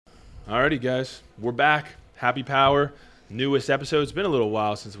Alrighty, guys. We're back. Happy Power. Newest episode. It's been a little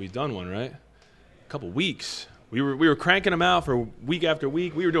while since we've done one, right? A couple weeks. We were cranking them out for week after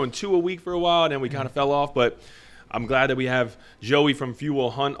week. We were doing 2 a week for a while, and then we kind of fell off. But I'm glad that we have Joey from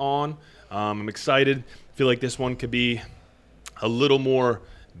Fuel Hunt on. I'm excited. I feel like this one could be a little more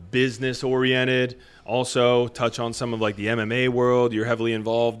business-oriented. Also, touch on some of like the MMA world you're heavily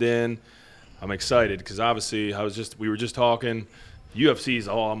involved in. I'm excited because obviously we were just talking. UFC is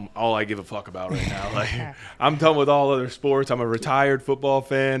all I give a fuck about right now. Like, I'm done with all other sports. I'm a retired football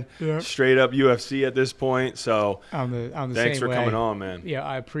fan, straight up UFC at this point. So I'm the thanks same for coming on, man. Yeah,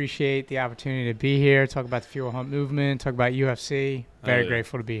 I appreciate the opportunity to be here, talk about the Fuel Hunt movement, talk about UFC. Very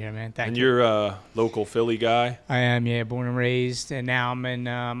grateful to be here, man. Thank you. And you're a local Philly guy? I am, yeah, born and raised. And now I'm in,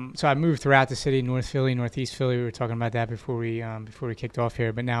 so I moved throughout the city, North Philly, Northeast Philly. We were talking about that before we kicked off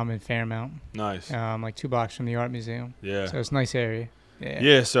here. But now I'm in Fairmount. Nice. Like 2 blocks from the Art Museum. Yeah. So it's a nice area.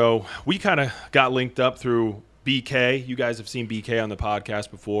 Yeah, so we kind of got linked up through BK. You guys have seen BK on the podcast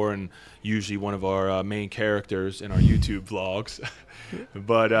before, and usually one of our main characters in our YouTube vlogs.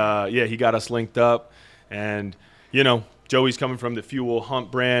 But, he got us linked up. And, Joey's coming from the Fuel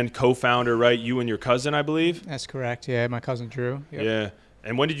Hunt brand, co-founder, right? You and your cousin, I believe? That's correct. Yeah, my cousin Drew. Yep. Yeah.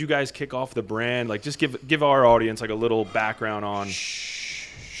 And when did you guys kick off the brand? Like, just give our audience like a little background on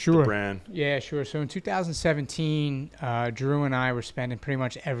the brand. Yeah, sure. So in 2017, Drew and I were spending pretty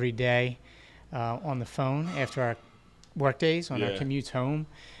much every day on the phone after our work days on our commutes home.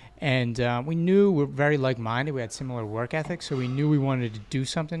 And we knew we're very like-minded. We had similar work ethics, so we knew we wanted to do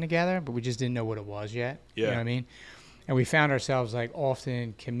something together, but we just didn't know what it was yet. Yeah. You know what I mean? And we found ourselves like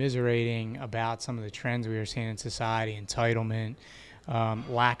often commiserating about some of the trends we were seeing in society, entitlement,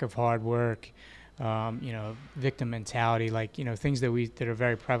 lack of hard work, victim mentality, like, things that are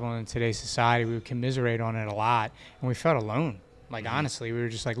very prevalent in today's society. We would commiserate on it a lot, and we felt alone. Like, honestly, we were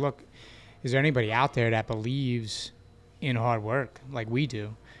just like, look, is there anybody out there that believes in hard work like we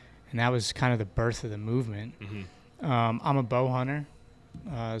do? And that was kind of the birth of the movement. I'm a bow hunter.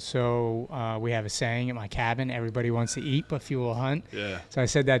 So we have a saying at my cabin, everybody wants to eat but Fuel Hunt. Yeah. So I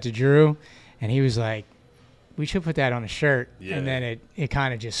said that to Drew, and he was like, we should put that on a shirt. Yeah. And then it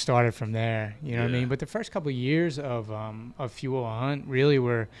kind of just started from there. You know what I mean? But the first couple of years of Fuel Hunt really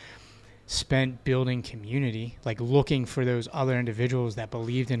were spent building community, like looking for those other individuals that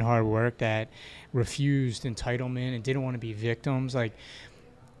believed in hard work, that refused entitlement and didn't want to be victims. Like,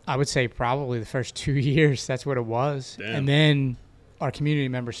 I would say probably the first 2 years, that's what it was. Damn. And then our community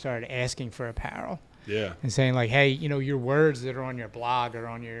members started asking for apparel. Yeah. And saying like, hey, your words that are on your blog or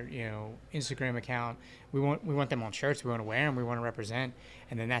on your, Instagram account, we want them on shirts. We want to wear them. We want to represent.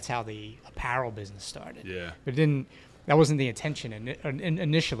 And then that's how the apparel business started. Yeah. But that wasn't the intention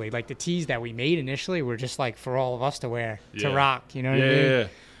initially. Like the tees that we made initially were just like for all of us to wear, to rock, you know what I mean? Yeah.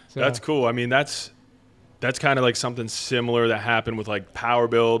 So, that's cool. I mean, that's kind of like something similar that happened with like Power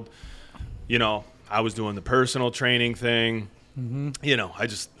Build. I was doing the personal training thing. I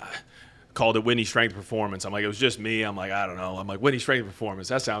just called it Whitney Strength Performance. I'm like, it was just me. I'm like, I don't know. I'm like, Whitney Strength Performance.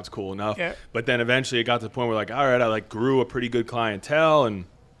 That sounds cool enough. Yeah. But then eventually it got to the point where like, all right, I like grew a pretty good clientele, and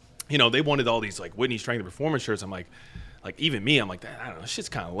they wanted all these like Whitney Strength Performance shirts. I'm like even me, I'm like, I don't know, this shit's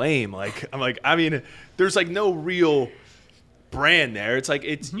kind of lame. Like, I'm like, I mean, there's like no real brand there. It's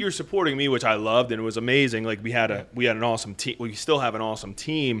like you're supporting me, which I loved, and it was amazing. Like we had an awesome team. We still have an awesome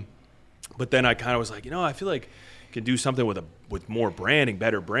team. But then I kind of was like, I feel like can do something with more branding,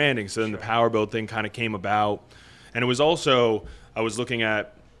 better branding. So then the Power Build thing kind of came about. And it was also, I was looking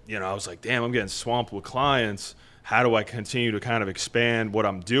at, I was like, damn, I'm getting swamped with clients. How do I continue to kind of expand what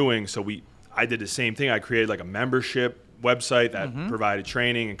I'm doing? So I did the same thing. I created like a membership website that provided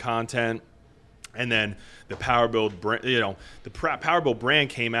training and content. And then the Power Build brand, the Power Build brand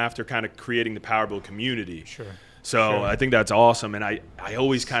came after kind of creating the Power Build community. Sure. So I think that's awesome. And I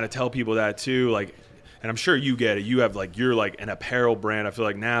always kind of tell people that too, like, and I'm sure you get it. You have like, you're like an apparel brand. I feel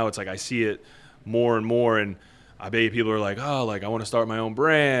like now it's like I see it more and more. And I bet people are like, oh, like I want to start my own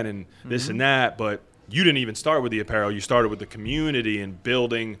brand and this and that. But you didn't even start with the apparel. You started with the community and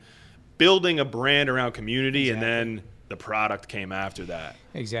building a brand around community. Exactly. And then the product came after that.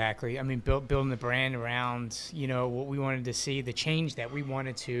 Exactly. I mean, building the brand around, what we wanted to see, the change that we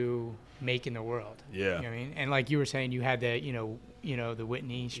wanted to make in the world. Yeah. You know what I mean? And like you were saying, you had the, the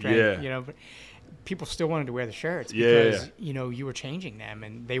Whitney strength, but people still wanted to wear the shirts because, you were changing them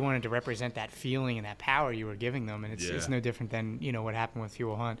and they wanted to represent that feeling and that power you were giving them. And it's no different than, what happened with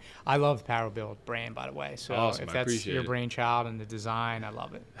Fuel Hunt. I love the Power Build brand, by the way. So awesome. If that's your brainchild and the design, I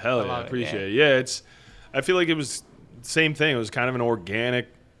love it. Hell yeah, I appreciate it. Yeah, I feel like it was the same thing. It was kind of an organic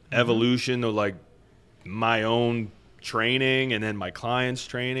evolution of like my own training and then my clients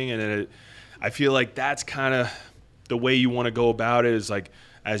training. And then I feel like that's kind of the way you want to go about it, is like,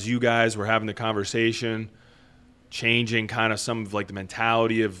 as you guys were having the conversation, changing kind of some of like the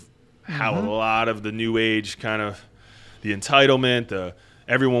mentality of how a lot of the new age kind of the entitlement,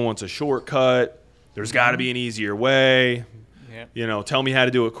 everyone wants a shortcut. There's got to be an easier way. Yep. You know, tell me how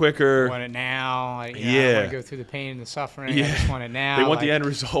to do it quicker. I want it now. I don't want to go through the pain and the suffering. Yeah. I just want it now. They want the end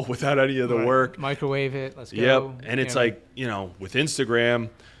result without any of the work. Microwave it. Let's go. Yep. And it's like, you know, with Instagram,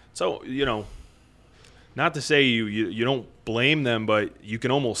 so, you know, not to say you don't blame them, but you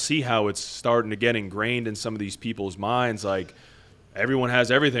can almost see how it's starting to get ingrained in some of these people's minds. Like, everyone has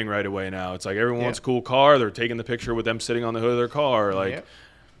everything right away now. It's like everyone wants a cool car. They're taking the picture with them sitting on the hood of their car. Like,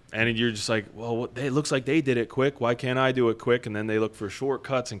 and you're just like, well, it looks like they did it quick. Why can't I do it quick? And then they look for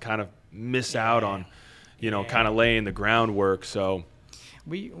shortcuts and kind of miss out on, you know, kind of laying the groundwork. So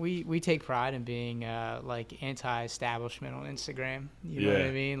we take pride in being like anti-establishment on Instagram. You know what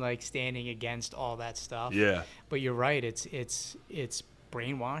I mean? Like standing against all that stuff. Yeah. But you're right. It's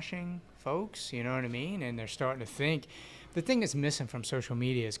brainwashing folks. You know what I mean? And they're starting to think. The thing that's missing from social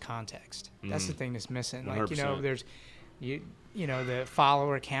media is context. That's the thing that's missing. 100%. Like, you know, there's you know, the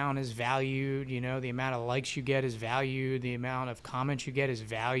follower count is valued, you know, the amount of likes you get is valued, the amount of comments you get is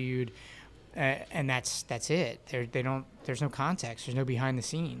valued, and that's it. There's no context. There's no behind the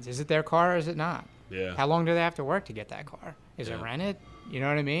scenes. Is it their car or is it not? Yeah. How long do they have to work to get that car? Is it rented? You know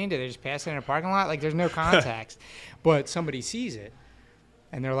what I mean? Do they just pass it in a parking lot? Like, there's no context. But somebody sees it,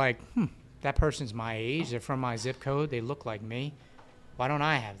 and they're like, that person's my age. They're from my zip code. They look like me. Why don't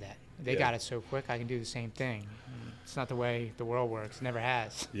I have that? They got it so quick. I can do the same thing. It's not the way the world works. It never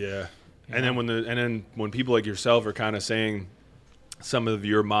has. Yeah. And then when people like yourself are kind of saying some of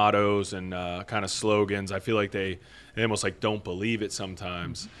your mottos and kind of slogans, I feel like they almost like don't believe it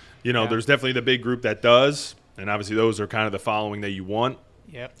sometimes. You know, there's definitely the big group that does, and obviously those are kind of the following that you want.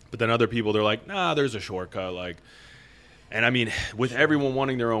 Yep. But then other people, they're like, nah, there's a shortcut. Like, and I mean, with everyone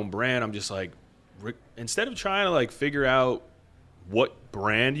wanting their own brand, I'm just like, instead of trying to like figure out what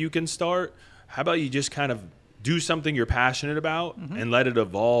brand you can start, how about you just kind of do something you're passionate about and let it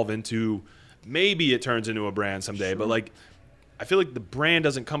evolve into, maybe it turns into a brand someday. But like, I feel like the brand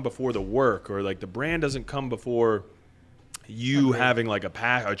doesn't come before the work, or like the brand doesn't come before you having like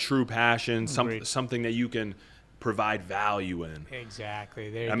a true passion, something that you can provide value in.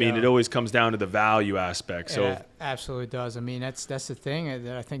 Exactly. I mean, it always comes down to the value aspect. So it absolutely does. I mean, that's the thing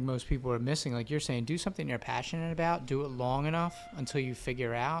that I think most people are missing. Like you're saying, do something you're passionate about, do it long enough until you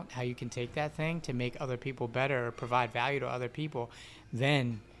figure out how you can take that thing to make other people better or provide value to other people.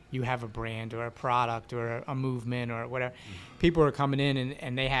 Then you have a brand or a product or a movement or whatever. People are coming in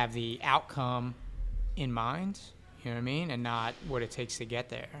and they have the outcome in mind, you know what I mean, and not what it takes to get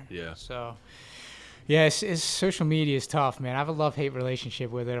there. Yeah. So yeah, it's social media is tough, man. I have a love-hate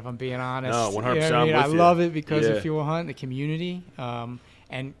relationship with it, if I'm being honest. No, 100%. You know what I mean? I love it because of Fuel Hunt, the community,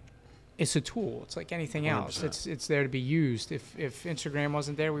 and it's a tool. It's like anything 100%. Else. It's there to be used. If Instagram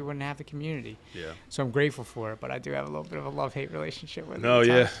wasn't there, we wouldn't have the community. Yeah. So I'm grateful for it, but I do have a little bit of a love-hate relationship with it. No,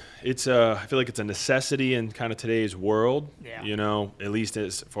 yeah. It's I feel like it's a necessity in kind of today's world. Yeah. You know, at least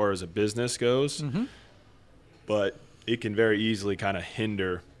as far as a business goes. Mm-hmm. But it can very easily kind of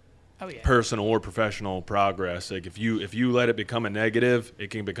hinder personal or professional progress. Like if you let it become a negative,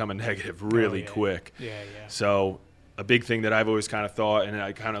 it can become a negative really quick. Yeah, yeah. So a big thing that I've always kind of thought, and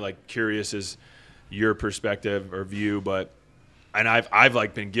I kind of like curious is your perspective or view, and I've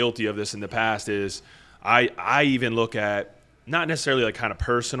like been guilty of this in the past, is I even look at not necessarily like kind of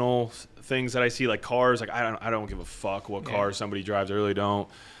personal things that I see, like cars. Like I don't give a fuck what car somebody drives. I really don't.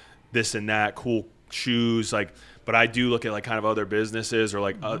 This and that, cool shoes, like. But I do look at like kind of other businesses or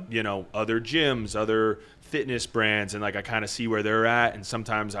like you know, other gyms, other fitness brands, and like I kind of see where they're at. And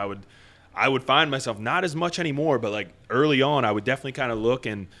sometimes I would find myself, not as much anymore, but like early on, I would definitely kind of look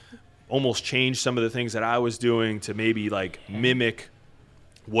and almost change some of the things that I was doing to maybe like mimic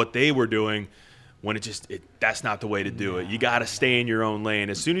what they were doing, when that's not the way to do it. You got to stay in your own lane.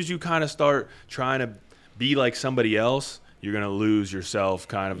 As soon as you kind of start trying to be like somebody else, you're going to lose yourself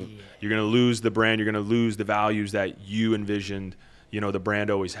kind of. You're going to lose the brand. You're going to lose the values that you envisioned, you know, the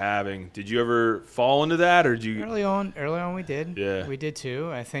brand always having. Did you ever fall into that, or did you? Early on we did. Yeah. We did too.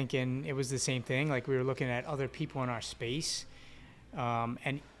 I think, and it was the same thing. Like we were looking at other people in our space,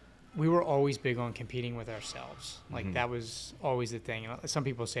 and we were always big on competing with ourselves. Like that was always the thing. Some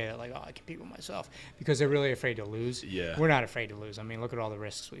people say that like, oh, I compete with myself because they're really afraid to lose. Yeah. We're not afraid to lose. I mean, look at all the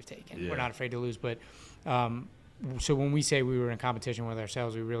risks we've taken. Yeah. We're not afraid to lose, but. So when we say we were in competition with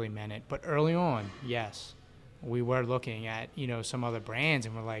ourselves, we really meant it. But early on, yes, we were looking at, you know, some other brands,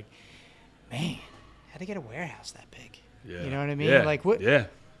 and we're like, man, how to get a warehouse that big. Yeah. You know what I mean? Yeah. Like what? Yeah.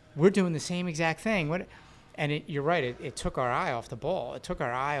 We're doing the same exact thing. And you're right. It took our eye off the ball. It took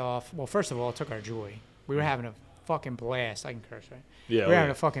our eye off. Well, first of all, it took our joy. We were having a fucking blast. I can curse, right? Yeah. We were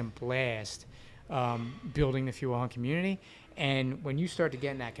having a fucking blast building the Fuel Hunt community. And when you start to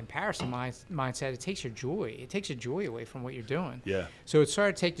get in that comparison mindset, it takes your joy. It takes your joy away from what you're doing. Yeah. So it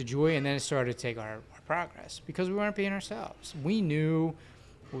started to take the joy, and then it started to take our progress because we weren't being ourselves. We knew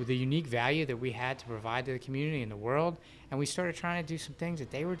the unique value that we had to provide to the community and the world, and we started trying to do some things that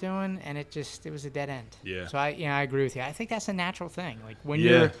they were doing, and it was a dead end. Yeah. So I agree with you. I think that's a natural thing. Like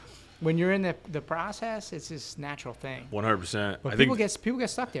when you're in the process, it's this natural thing. 100%. But people get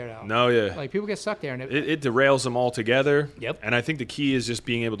stuck there though. No, yeah. Like people get stuck there, and it derails them altogether. Yep. And I think the key is just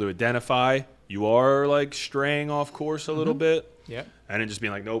being able to identify you are like straying off course a little bit. Yep. And then just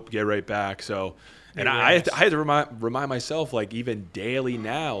being like, nope, get right back. So, and I had to remind myself, like even daily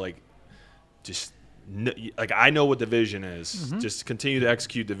now, like just like I know what the vision is. Just continue to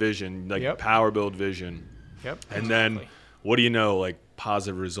execute the vision, like power build vision. Yep. And then what do you know? Like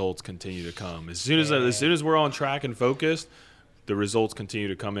positive results continue to come. As soon as we're on track and focused, the results continue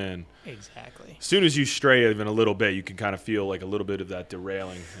to come in. Exactly. As soon as you stray even a little bit, you can kind of feel like a little bit of that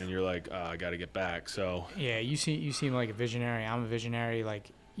derailing, and you're like, oh, I got to get back. So yeah, you seem like a visionary. I'm a visionary. Like,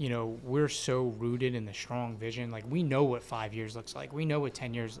 you know, we're so rooted in the strong vision. Like, we know what 5 years looks like. We know what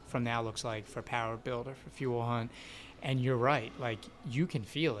 10 years from now looks like for Power Build or for Fuel Hunt. And you're right. Like, you can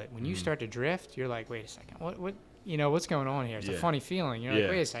feel it. When you start to drift, you're like, wait a second. What you know, what's going on here? It's a funny feeling. You're like,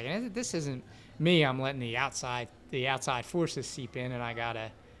 wait a second. This isn't me. I'm letting the outside forces seep in, and I got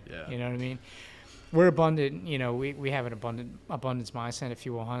to, you know what I mean? We're abundant. You know, we have an abundance mindset at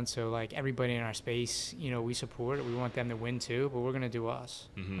Fuel Hunt. So, like, everybody in our space, you know, we support it. We want them to win, too. But we're going to do us.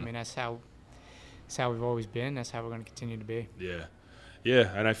 I mean, that's how we've always been. That's how we're going to continue to be. Yeah.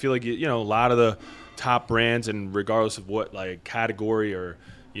 Yeah, and I feel like, you know, a lot of the top brands, and regardless of what, like, category or,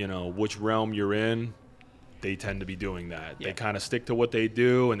 you know, which realm you're in, they tend to be doing that. They kind of stick to what they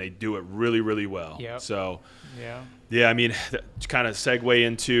do, and they do it really, really well. So, yeah, I mean, to kind of segue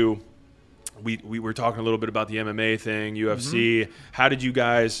into, we were talking a little bit about the MMA thing, UFC. How did you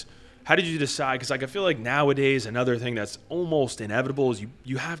decide? Because, like, I feel like nowadays another thing that's almost inevitable is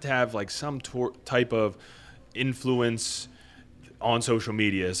you have to have, like, some type of influence on social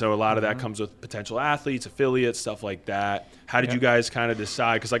media. So a lot of that comes with potential athletes, affiliates, stuff like that. How did you guys kind of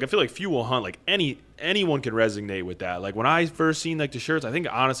decide? Because, like, I feel like Fuel Hunt, like, anyone can resonate with that. Like, when I first seen, like, the shirts, I think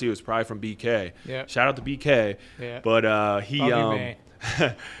honestly it was probably from BK. Shout out to BK. But he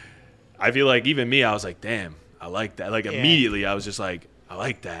I feel like even me, I was like, damn, I like that. Like, immediately I was just like, I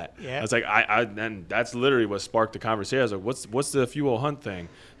like that. I was like, and that's literally what sparked the conversation. I was like, what's the Fuel Hunt thing?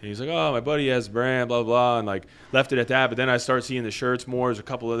 And he's like, oh, my buddy has a brand, blah, blah, and, like, left it at that. But then I started seeing the shirts more. There's a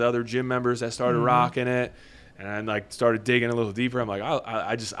couple of the other gym members that started rocking it. And I, like, started digging a little deeper. I'm like,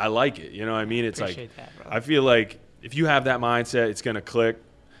 I like it. You know what I mean? It's appreciate like, that, brother. I feel like if you have that mindset, it's going to click.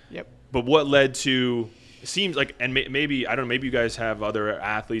 Yep. But what led to, it seems like, and maybe, I don't know, maybe you guys have other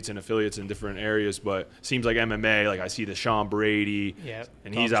athletes and affiliates in different areas, but it seems like MMA, like I see the Sean Brady,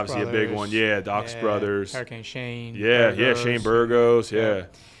 and he's obviously a big one. Yeah, Doc's brothers. Hurricane Shane. Burgos, Shane Burgos,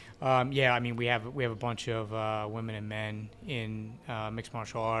 I mean, we have a bunch of women and men in mixed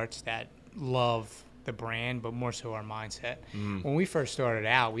martial arts that love the brand, but more so our mindset. When we first started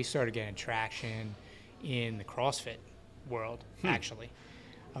out, we started getting traction in the CrossFit world, actually.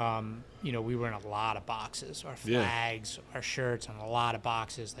 You know, we were in a lot of boxes, our flags, our shirts on a lot of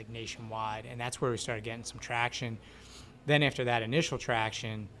boxes, like nationwide, and that's where we started getting some traction. Then after that initial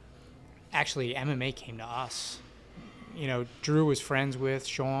traction, actually MMA came to us. You know, Drew was friends with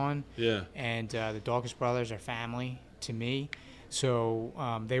Sean, and the Dawkins brothers are family to me,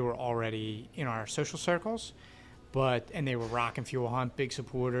 so they were already in our social circles, and they were rocking Fuel Hunt, big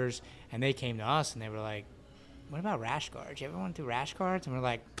supporters, and they came to us and they were like, what about rash guards? You ever want to do rash guards? And we're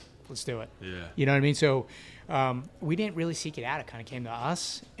like, let's do it. You know what I mean? So we didn't really seek it out. It kind of came to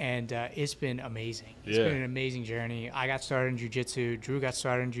us, and it's been amazing. It's been an amazing journey. I got started in jiu-jitsu. Drew got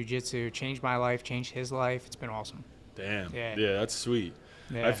started in jiu-jitsu. Changed my life, changed his life. It's been awesome. Damn. Yeah, that's sweet.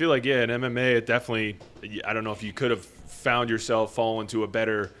 Yeah. I feel like, in MMA, it definitely, I don't know if you could have found yourself falling to a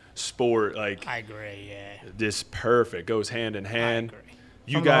better sport. Like, I agree, this perfect. Goes hand in hand. I agree.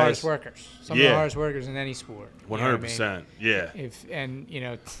 You Some guys, of the hardest workers. Some of the hardest workers in any sport. 100%. Yeah. We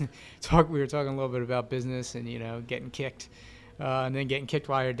were talking a little bit about business and, you know, getting kicked, and then getting kicked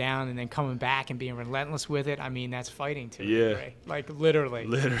while you're down, and then coming back and being relentless with it. I mean, that's fighting too. Like literally.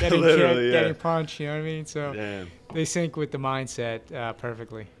 Getting punched. You know what I mean? So They sync with the mindset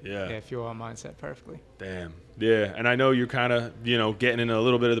perfectly. Yeah, fuel on mindset perfectly. Damn. Yeah, and I know you're kind of, getting in a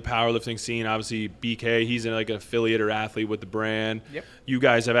little bit of the powerlifting scene. Obviously, BK, he's like an affiliate or athlete with the brand. Yep. You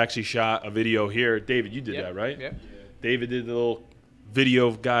guys have actually shot a video here. David, you did that, right? Yep. David did the little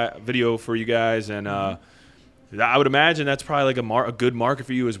video for you guys, and I would imagine that's probably like a good market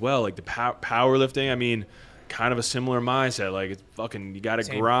for you as well. Like the powerlifting, I mean, kind of a similar mindset. Like it's fucking, you got to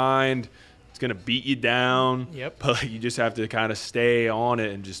grind. It's going to beat you down. Yep. But you just have to kind of stay on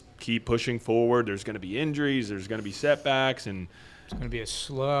it and just keep pushing forward. There's going to be injuries. There's going to be setbacks. And it's going to be a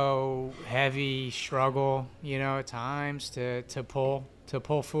slow, heavy struggle, at times to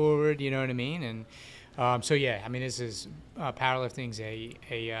pull forward, you know what I mean? And so, yeah, I mean, this is powerlifting's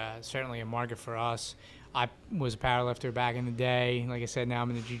certainly a market for us. I was a powerlifter back in the day. Like I said, now I'm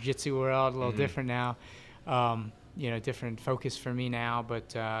in the jiu-jitsu world, a little different now. Different focus for me now,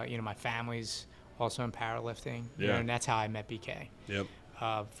 but my family's also in powerlifting. And that's how I met BK. Yep.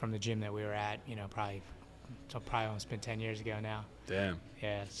 From the gym that we were at, probably almost been 10 years ago now. Damn.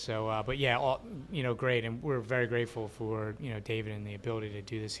 Yeah. So, but yeah, great, and we're very grateful for David and the ability to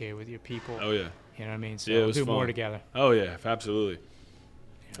do this here with your people. Oh yeah. You know what I mean? So yeah, we'll do fun. more together. Oh yeah, absolutely.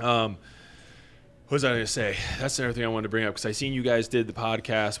 Yeah. What was I going to say? That's another thing I wanted to bring up, because I seen you guys did the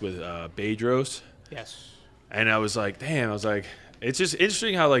podcast with Bedros. Yes. And I was like, damn, it's just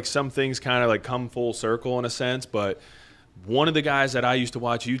interesting how like some things kind of like come full circle in a sense. But one of the guys that I used to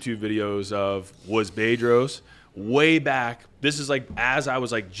watch YouTube videos of was Bedros way back. This is like as I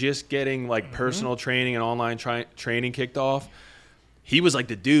was like just getting like personal training and online training kicked off. He was like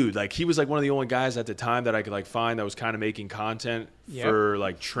the dude. Like he was like one of the only guys at the time that I could like find that was kind of making content for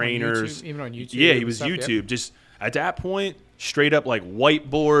like trainers. Even on YouTube. Yeah, he was YouTube. Yep. Just at that point, straight up like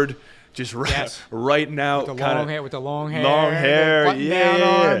whiteboard. Just writing out with the long hair, button down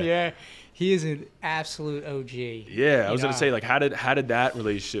on. Yeah, he is an absolute OG. Yeah, I was gonna say, like, how did that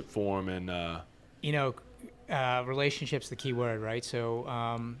relationship form? And relationships the key word, right?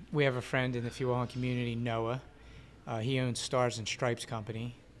 So we have a friend in the Fuel Hunt community, Noah. He owns Stars and Stripes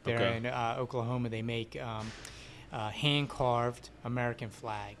Company. They're in Oklahoma. They make hand carved American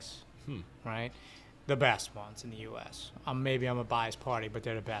flags, right? The best ones in the U.S. Maybe I'm a biased party, but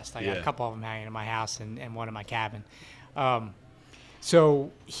they're the best. I got a couple of them hanging in my house and one in my cabin.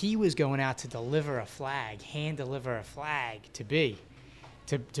 So he was going out to hand deliver a flag to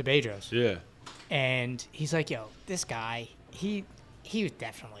Bedros. Yeah. And he's like, yo, this guy, he would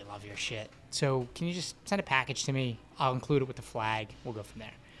definitely love your shit. So can you just send a package to me? I'll include it with the flag. We'll go from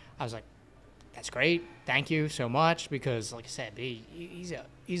there. I was like, that's great. Thank you so much, because, like I said, he's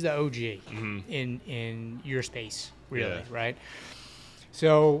the OG in your space, really, right?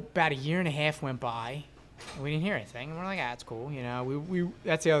 So about a year and a half went by, and we didn't hear anything. And we're like, that's cool, We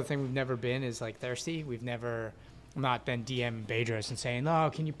that's the other thing we've never been is like thirsty. We've never not been DMing Bedros and saying, "No,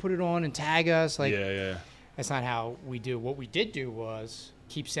 can you put it on and tag us?" Like, that's not how we do. What we did do was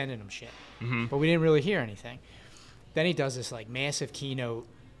keep sending him shit, but we didn't really hear anything. Then he does this like massive keynote.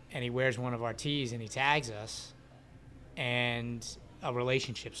 And he wears one of our tees and he tags us, and a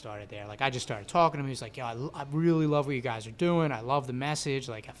relationship started there. Like I just started talking to him. He was like, yo, I really love what you guys are doing. I love the message.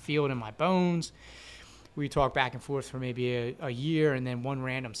 Like I feel it in my bones. We talked back and forth for maybe a year, and then one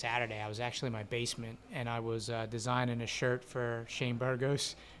random Saturday, I was actually in my basement, and I was designing a shirt for Shane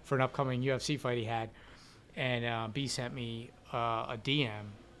Burgos for an upcoming UFC fight he had. And B sent me a DM,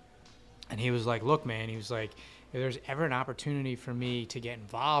 and he was like, look, man, he was like, if there's ever an opportunity for me to get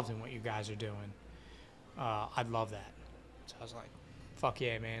involved in what you guys are doing, I'd love that. So I was like, fuck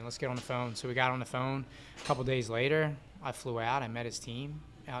yeah, man, let's get on the phone. So we got on the phone. A couple days later, I flew out. I met his team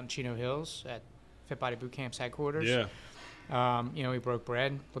out in Chino Hills at Fit Body Boot Camp's headquarters. Yeah. We broke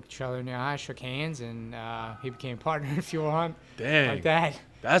bread, looked each other in the eye, shook hands, and he became partner in Fuel Hunt. Dang. Like that.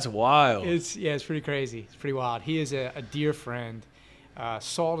 That's wild. It's pretty crazy. It's pretty wild. He is a dear friend,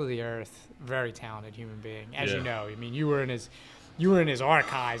 salt of the earth, very talented human being. As you know, I mean, you were in his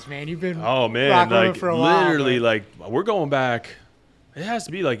archives, man. You've been rocking like for a while. Literally, like we're going back. It has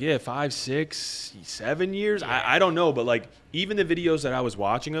to be like 5, 6, 7 years. Yeah. I don't know, but like even the videos that I was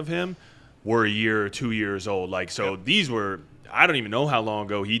watching of him were a year or 2 years old. Like so, these were. I don't even know how long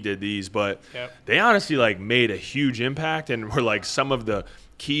ago he did these, but they honestly like made a huge impact and were like some of the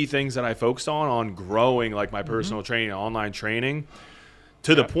key things that I focused on growing like my personal training, online training,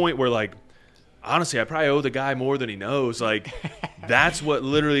 to the point where like. Honestly, I probably owe the guy more than he knows. Like, that's what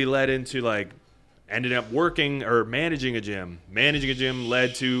literally led into, like, ended up working or managing a gym. Managing a gym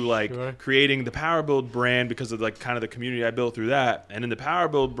led to, like, creating the Power Build brand because of, like, kind of the community I built through that. And then the Power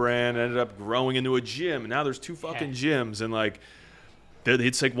Build brand ended up growing into a gym. And now there's 2 fucking gyms. And, like,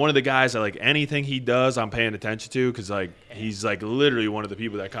 it's like one of the guys that like anything he does, I'm paying attention to because like he's like literally one of the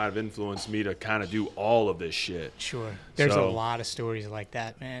people that kind of influenced me to kind of do all of this shit. Sure, there's a lot of stories like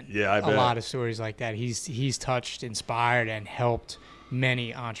that, man. Yeah, I bet. A lot of stories like that. He's touched, inspired, and helped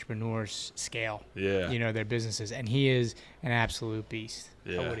many entrepreneurs scale. Yeah, you know, their businesses, and he is an absolute beast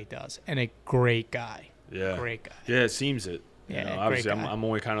at what he does, and a great guy. Yeah, great guy. Yeah, it seems it. Yeah, you know, obviously I'm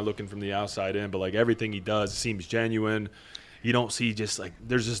only kind of looking from the outside in, but like everything he does seems genuine. You don't see just like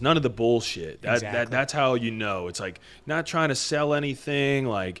there's just none of the bullshit. That's how you know. It's like not trying to sell anything.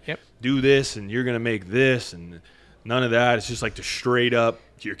 Like do this and you're gonna make this and none of that. It's just like the straight up.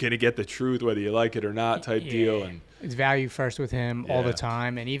 You're gonna get the truth whether you like it or not type deal. And it's value first with him all the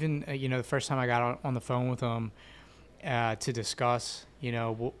time. And even you know the first time I got on the phone with him to discuss you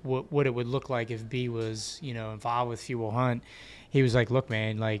know what it would look like if B was you know involved with Fuel Hunt, he was like, look,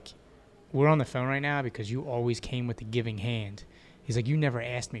 man, like. We're on the phone right now because you always came with the giving hand. He's like, you never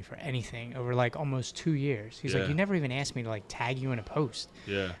asked me for anything over like almost 2 years. He's like, you never even asked me to like tag you in a post.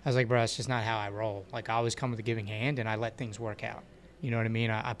 Yeah. I was like, bro, that's just not how I roll. Like I always come with a giving hand and I let things work out. You know what I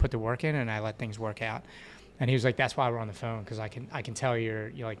mean? I put the work in and I let things work out. And he was like, that's why we're on the phone because I can tell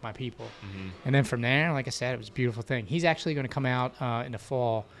you're like my people. Mm-hmm. And then from there, like I said, it was a beautiful thing. He's actually going to come out in the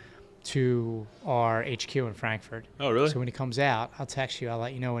fall to our HQ in Frankfurt. Oh, really? So when he comes out, I'll text you. I'll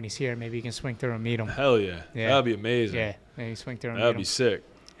let you know when he's here. Maybe you can swing through and meet him. Hell yeah. That'd be amazing. Yeah, maybe swing through and That'd meet him. be sick.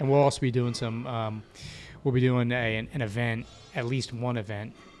 And we'll also be doing some, we'll be doing an event, at least one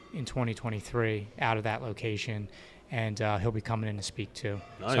event in 2023 out of that location. And he'll be coming in to speak too.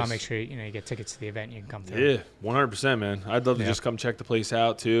 Nice. So I'll make sure you get tickets to the event and you can come through. Yeah, 100%, man. I'd love to just come check the place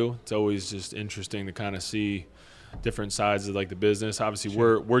out too. It's always just interesting to kind of see different sides of like the business. Obviously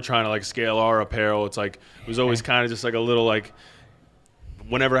we're trying to like scale our apparel. It's like it was always kind of just like a little like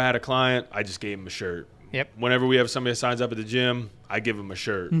whenever I had a client, I just gave him a shirt. Yep. Whenever we have somebody that signs up at the gym, I give them a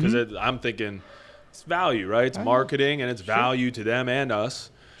shirt because I'm thinking it's value, right? It's marketing and it's value to them and us.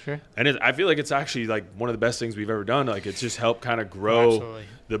 Sure. And I feel like it's actually like one of the best things we've ever done. Like it's just helped kind of grow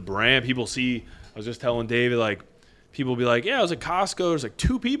the brand. People see. I was just telling David like. People will be like, yeah, I was at Costco. There's like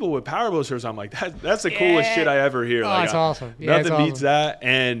 2 people with Powerboat shirts. I'm like, that's the coolest shit I ever hear. Oh, like, that's awesome. Yeah, nothing beats that.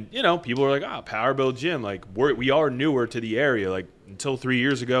 And, you know, people are like, Powerboat Gym. Like, we are newer to the area. Like, until 3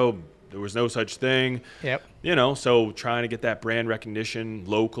 years ago, there was no such thing. Yep. You know, so trying to get that brand recognition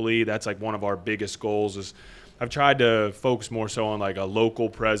locally, that's like one of our biggest goals is I've tried to focus more so on like a local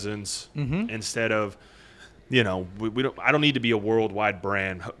presence instead of, you know, I don't need to be a worldwide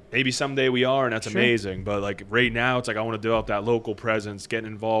brand. Maybe someday we are, and that's amazing. But like right now, it's like I want to develop that local presence, getting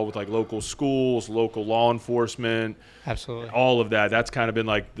involved with like local schools, local law enforcement. Absolutely. All of that. That's kind of been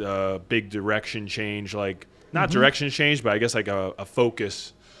like the big direction change. Like not direction change, but I guess like a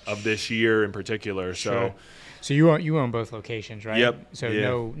focus of this year in particular. So you own both locations, right? Yep.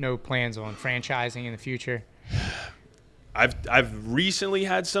 So no plans on franchising in the future. I've recently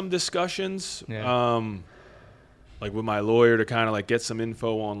had some discussions. Yeah. Like with my lawyer to kind of like get some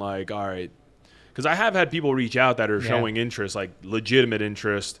info on like, all right, because I have had people reach out that are showing interest, like legitimate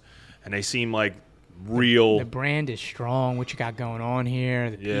interest, and they seem like real. The brand is strong. What you got going on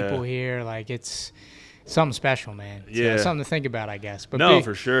here, the people here, like it's something special, man. It's something to think about, I guess. But no,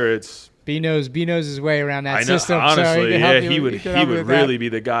 for sure, it's B knows his way around that system. Honestly, so he would really be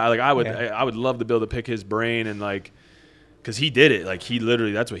the guy. Like I would love to be able to pick his brain and like. Because he did it. Like, he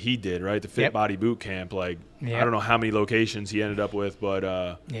literally, that's what he did, right? The Fit Body Boot Camp. Like, I don't know how many locations he ended up with,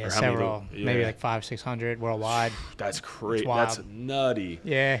 but... several. Maybe like 500-600 worldwide. That's crazy. That's nutty.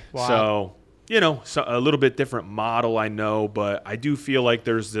 Yeah, wild. So, you know, a little bit different model, I know, but I do feel like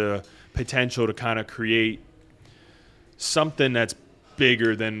there's the potential to kind of create something that's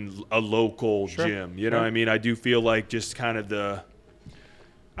bigger than a local gym. You know what I mean? I do feel like just kind of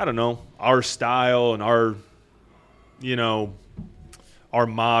our style and our... you know, our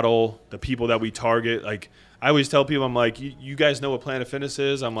model, the people that we target. Like, I always tell people, I'm like, you guys know what Planet Fitness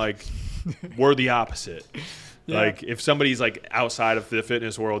is? I'm like, we're the opposite. Like, if somebody's, like, outside of the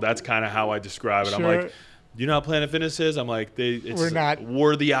fitness world, that's kind of how I describe it. I'm like, you know how Planet Fitness is? I'm like,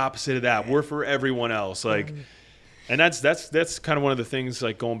 we're the opposite of that. We're for everyone else. Like, and that's kind of one of the things,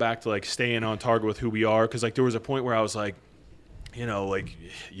 like, going back to, like, staying on target with who we are. Because, like, there was a point where I was like, you know, like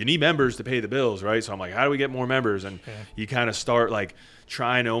you need members to pay the bills, right? So I'm like, how do we get more members? And you kind of start like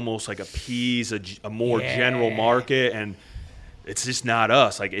trying to almost like appease a more general market, and it's just not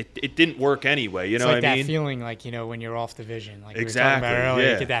us. Like it didn't work anyway. You know what I mean? It's like that feeling, like, you know, when you're off the vision, like exactly. we were talking about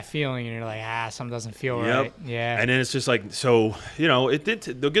earlier, you get that feeling, and you're like, something doesn't feel right. Yeah. And then it's just like, so you know,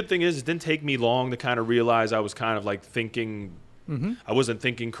 the good thing is it didn't take me long to kind of realize I was kind of like thinking I wasn't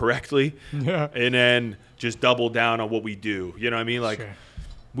thinking correctly. Yeah. And then just double down on what we do. You know what I mean? Like, Sure.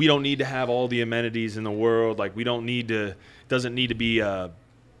 we don't need to have all the amenities in the world. Like, we don't need to, doesn't need to be a,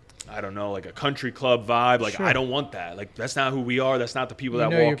 I don't know, like a country club vibe. Like, Sure. I don't want that. Like, that's not who we are. That's not the people You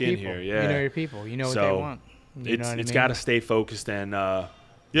that know walk your in people. here. Yeah. You know your people. You know what they want. You know what I It's mean? got to stay focused and,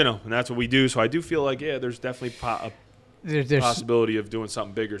 you know, and that's what we do. So I do feel like, yeah, there's definitely a There's possibility of doing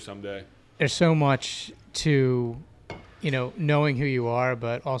something bigger someday. there's so much to, you know, knowing who you are,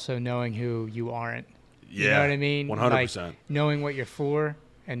 but also knowing who you aren't. Yeah. You know what I mean? 100%. Like, knowing what you're for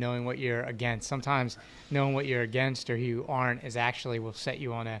and knowing what you're against. Sometimes knowing what you're against or who you aren't is actually will set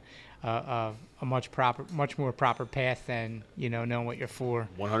you on a much more proper path than, you know, knowing what you're for.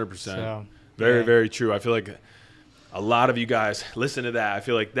 100%. So, Very, yeah. very true. I feel like a lot of you guys listen to that. I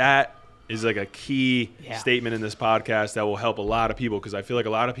feel like that is like a key statement in this podcast that will help a lot of people, because I feel like a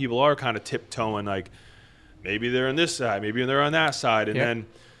lot of people are kind of tiptoeing, like maybe they're on this side, maybe they're on that side. And then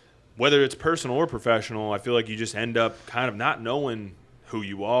whether it's personal or professional, I feel like you just end up kind of not knowing who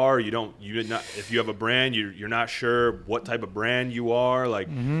you are. If you have a brand, you're not sure what type of brand you are. Like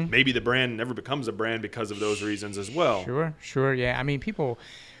maybe the brand never becomes a brand because of those reasons as well. Sure. Yeah. I mean, people,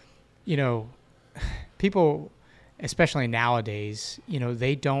 especially nowadays, you know,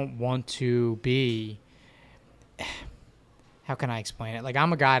 they don't want to be, how can I explain it? Like,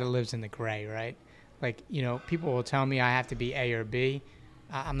 I'm a guy that lives in the gray, right? Like, you know, people will tell me I have to be A or B.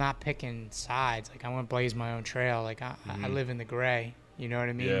 I'm not picking sides. Like, I want to blaze my own trail. Like, I live in the gray. You know what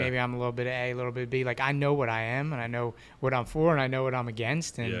I mean? Yeah. Maybe I'm a little bit of A, a little bit of B. Like, I know what I am, and I know what I'm for, and I know what I'm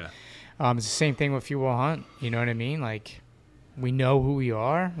against. And it's the same thing with Fuel Hunt. You know what I mean? Like, we know who we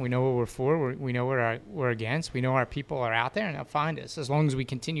are. We know what we're for. We know what we're against. We know our people are out there, and they'll find us as long as we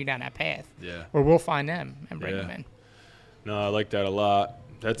continue down that path. Yeah. Or we'll find them and bring them in. No, I like that a lot.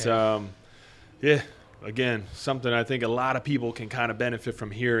 That's, again, something I think a lot of people can kind of benefit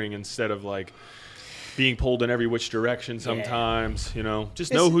from hearing instead of, like, being pulled in every which direction sometimes. You know,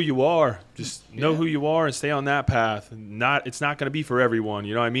 just know who you are. Just know who you are and stay on that path. It's not going to be for everyone.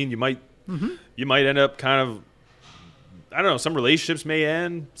 You know what I mean? You might end up kind of, I don't know, some relationships may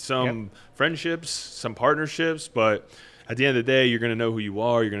end, some friendships, some partnerships, but at the end of the day, you're going to know who you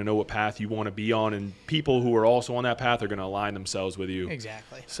are. You're going to know what path you want to be on, and people who are also on that path are going to align themselves with you.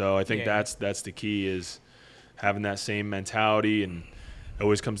 Exactly. So I think that's the key, is having that same mentality. And it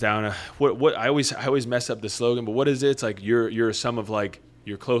always comes down to what I always mess up the slogan, but what is it? It's like you're a sum of, like,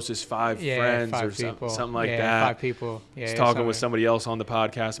 your closest five friends or something like that. 5 people. Yeah, I was talking with somebody else on the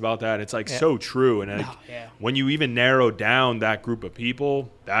podcast about that. It's like so true. And when you even narrow down that group of people,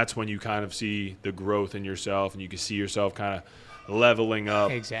 that's when you kind of see the growth in yourself, and you can see yourself kind of leveling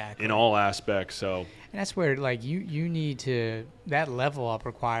up in all aspects. So, and that's where, like, you need to, that level up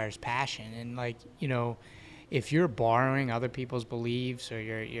requires passion. And, like, you know, if you're borrowing other people's beliefs, or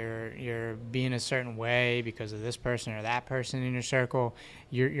you're being a certain way because of this person or that person in your circle,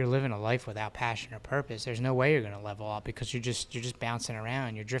 you're living a life without passion or purpose. There's no way you're going to level up, because you're just bouncing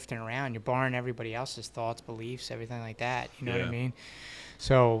around, you're drifting around, you're borrowing everybody else's thoughts, beliefs, everything like that. You know what I mean?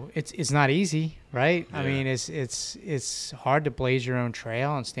 So it's not easy, right? I mean, it's hard to blaze your own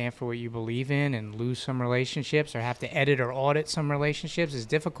trail and stand for what you believe in, and lose some relationships or have to edit or audit some relationships is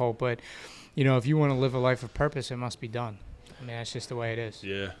difficult, but you know, if you want to live a life of purpose, it must be done. I mean, that's just the way it is.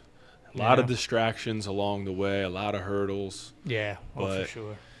 Yeah. A lot of distractions along the way, a lot of hurdles. Yeah, but, for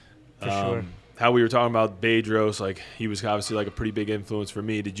sure. For sure. How we were talking about Bedros, like, he was obviously, like, a pretty big influence for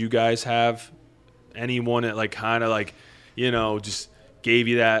me. Did you guys have anyone that, like, kind of, like, you know, just gave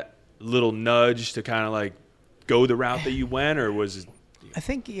you that little nudge to kind of, like, go the route that you went, or was it? I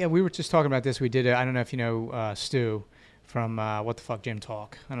think, we were just talking about this. We did I don't know if you know Stu from What the Fuck Gym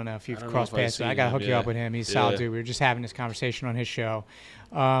Talk. I don't know if you've crossed paths. I got to hook you up with him. He's a solid dude. We were just having this conversation on his show.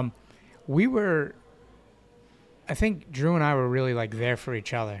 I think Drew and I were really, like, there for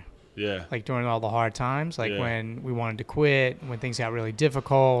each other. Yeah. Like, during all the hard times, like when we wanted to quit, when things got really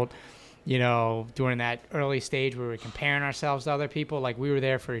difficult, you know, during that early stage where we were comparing ourselves to other people, like, we were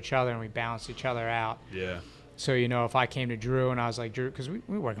there for each other and we balanced each other out. Yeah. So, you know, if I came to Drew and I was like, Drew, because we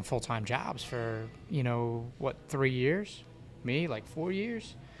were working full-time jobs for, 3 years? Me, like 4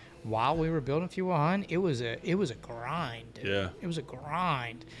 years? While we were building Fuel Hunt, it was a grind. Dude. Yeah. It was a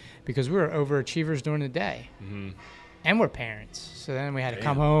grind because we were overachievers during the day. Mm-hmm. And we're parents. So then we had to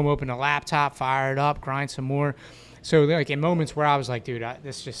come home, open the laptop, fire it up, grind some more. So, like, in moments where I was like, dude,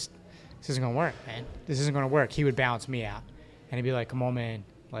 this isn't going to work, man. This isn't going to work. He would balance me out. And he'd be like, come on, man.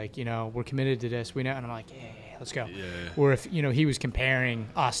 Like, you know, we're committed to this. We know. And I'm like, yeah, let's go. Yeah. Or if, he was comparing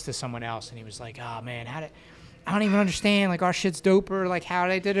us to someone else and he was like, oh, man, I don't even understand. Like, our shit's doper. Like, how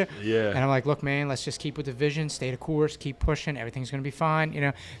they did it. Yeah. And I'm like, look, man, let's just keep with the vision, stay the course, keep pushing. Everything's going to be fine, you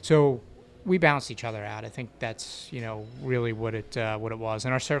know. So we balanced each other out. I think that's, you know, really what it was.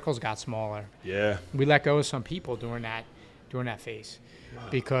 And our circles got smaller. Yeah. We let go of some people during that phase.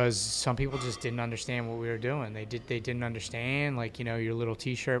 Because some people just didn't understand what we were doing. They didn't understand, like, you know, your little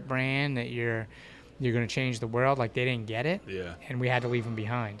T-shirt brand that you're going to change the world. Like, they didn't get it. Yeah. And we had to leave them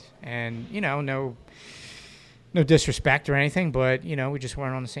behind. And, you know, no disrespect or anything, but, you know, we just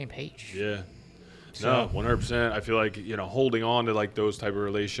weren't on the same page. Yeah. So, No, 100%. I feel like, you know, holding on to like those type of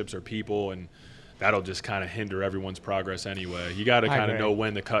relationships or people, and that'll just kind of hinder everyone's progress anyway. You got to kind of know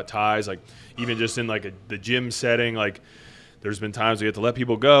when to cut ties. Like, even just in like the gym setting, like, there's been times we have to let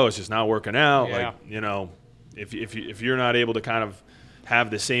people go. It's just not working out. Yeah. Like, you know, if you're not able to kind of have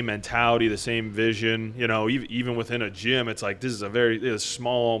the same mentality, the same vision, you know, even within a gym, it's like, this is a very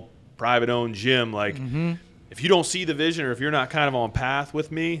small, private-owned gym. Like, if you don't see the vision, or if you're not kind of on path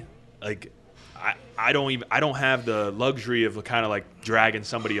with me, like, I don't have the luxury of kind of like dragging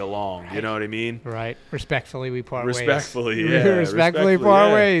somebody along. You know what I mean? Right. Respectfully, we part ways. Respectfully, yeah. Respectfully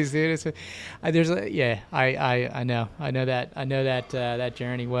part ways, dude. I know that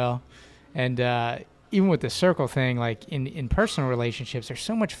journey well, and even with the circle thing, like in personal relationships, there's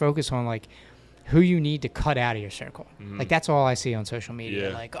so much focus on like who you need to cut out of your circle. Like, that's all I see on social media.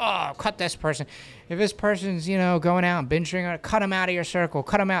 Yeah. Like, oh, cut this person. If this person's, you know, going out and binge drinking, cut them out of your circle.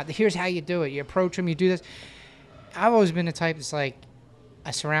 Cut them out. Here's how you do it. You approach them. You do this. I've always been the type that's like,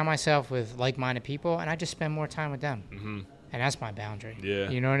 I surround myself with like-minded people, and I just spend more time with them. And that's my boundary. Yeah.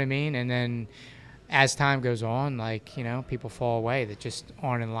 You know what I mean? And then as time goes on, like, you know, people fall away that just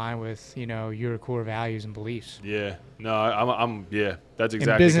aren't in line with, you know, your core values and beliefs. Yeah. No, I'm yeah, that's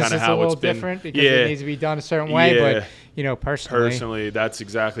exactly kind of how it's been. In business, it's a little different because it needs to be done a certain way, but, you know, personally, that's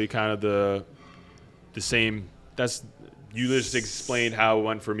exactly kind of the same. That's, you just explained how it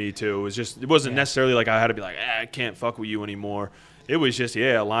went for me too. It wasn't necessarily like I had to be like, I can't fuck with you anymore. It was just,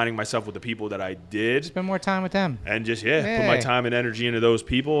 aligning myself with the people that I did. Spend more time with them. And just, put my time and energy into those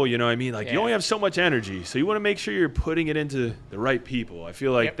people. You know what I mean? Like, you only have so much energy, so you want to make sure you're putting it into the right people. I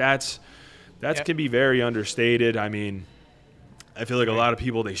feel like that can be very understated. I mean, I feel like a lot of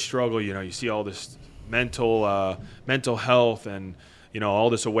people, they struggle. You know, you see all this mental health and, you know, all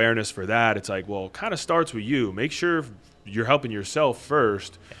this awareness for that. It's like, well, it kind of starts with you. Make sure you're helping yourself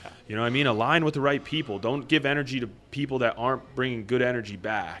first. You know what I mean? Align with the right people. Don't give energy to people that aren't bringing good energy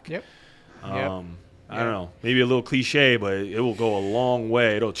back. I don't know. Maybe a little cliche, but it will go a long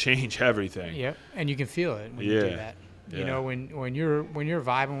way. It'll change everything. Yep. And you can feel it when you do that. You know, when you're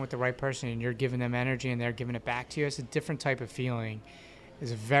vibing with the right person and you're giving them energy and they're giving it back to you, it's a different type of feeling.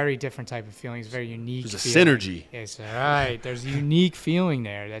 It's a very different type of feeling. It's a very unique There's a feeling. synergy. It's right. There's a unique feeling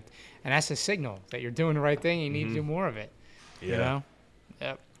there, and that's a signal that you're doing the right thing. You need to do more of it. You know?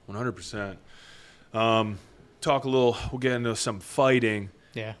 Yep. 100%. Talk a little. We'll get into some fighting.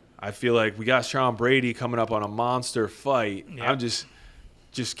 Yeah. I feel like we got Sean Brady coming up on a monster fight. Yep. I'm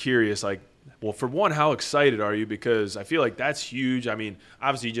just curious, like, well, for one, how excited are you? Because I feel like that's huge. I mean,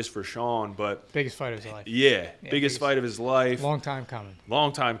 obviously just for Sean, but biggest fight of his life. Yeah, biggest fight of his life. Long time coming.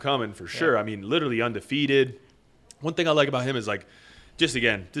 Long time coming for sure. I mean, literally undefeated. One thing I like about him is, like, just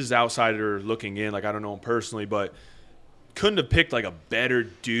again, this is outsider looking in. Like, I don't know him personally, but couldn't have picked like a better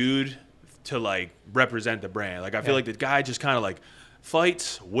dude to like represent the brand. Like, I feel like the guy just kind of like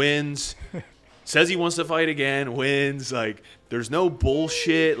fights, wins, says he wants to fight again, wins. Like, there's no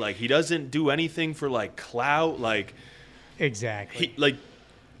bullshit. Like, he doesn't do anything for like clout. Like, exactly. Like,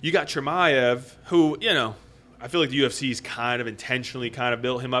 you got Chimaev, who, you know, I feel like the UFC's kind of intentionally kind of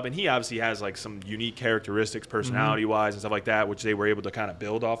built him up, and he obviously has like some unique characteristics, personality-wise and stuff like that, which they were able to kind of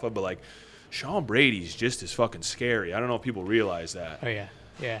build off of. But like, Sean Brady's just as fucking scary. I don't know if people realize that. Oh yeah,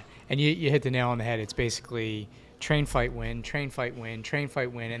 yeah. And you hit the nail on the head. It's basically train, fight, win, train, fight, win, train,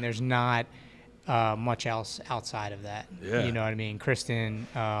 fight, win, and there's not much else outside of that. Yeah. You know what I mean? Kristen,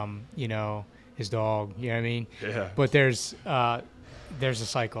 you know, his dog. You know what I mean? Yeah. But there's a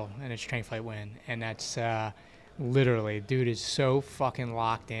cycle, and it's train, fight, win, and that's literally, dude is so fucking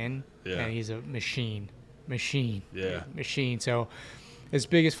locked in, and he's a machine. Yeah. Machine. So his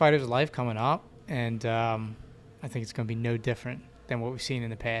biggest fight of his life coming up, and I think it's going to be no different than what we've seen in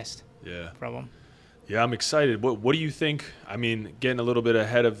the past. From him. Yeah, I'm excited. What do you think? I mean, getting a little bit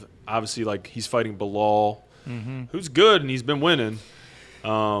ahead of, obviously, like, he's fighting Bilal, who's good, and he's been winning.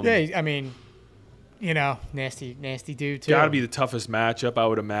 I mean, you know, nasty dude, too. Got to be the toughest matchup, I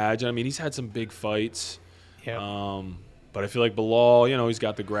would imagine. I mean, he's had some big fights. Yeah. But I feel like Bilal, you know, he's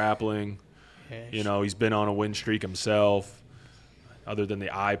got the grappling. Yeah, you know, he's been on a win streak himself. other than the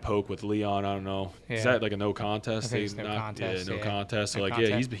eye poke with Leon. I don't know. Yeah. Is that like a no contest? I think it's no contest. Yeah, no contest. So No like,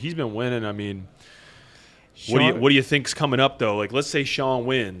 contest. he's been winning. I mean, Sean, what do you think's coming up though? Like, let's say Sean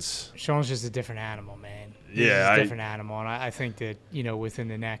wins. Sean's just a different animal, man. He's Yeah, just a different animal, and I think that within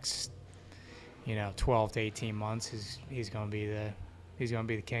the next 12 to 18 months, he's going to be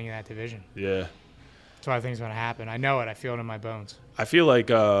the king of that division. Yeah. That's what I think is going to happen. I know it. I feel it in my bones. I feel like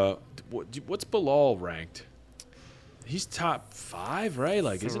what's Bilal ranked? He's top 5, right?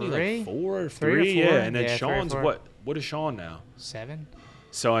 Like, isn't he like 4 or 3? Yeah, and then Sean's what is Sean now? 7.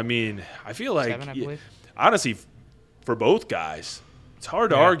 So I mean, I feel like 7, I believe. Honestly, for both guys, it's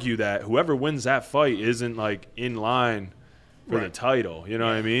hard to argue that whoever wins that fight isn't like in line for the title. You know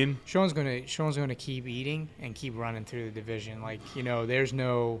what I mean? Sean's gonna keep eating and keep running through the division. Like,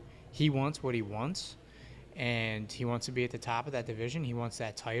 he wants what he wants, and he wants to be at the top of that division. He wants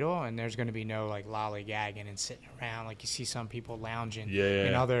that title, and there's gonna be no like lollygagging and sitting around like you see some people lounging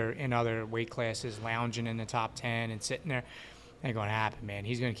in other weight classes, lounging in the top 10 and sitting there. Ain't gonna happen, man.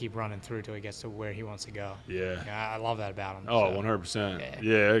 He's gonna keep running through till he gets to where he wants to go. Yeah. I love that about him. Oh, 100%.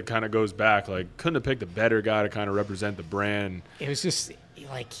 Yeah, it kind of goes back. Like, couldn't have picked a better guy to kind of represent the brand. It was just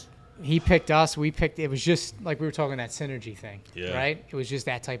like he picked us. We picked. It was just like we were talking that synergy thing, right? It was just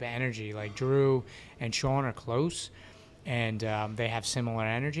that type of energy. Like Drew and Sean are close, and they have similar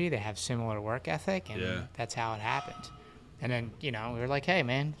energy. They have similar work ethic, and that's how it happened. And then we were like, hey,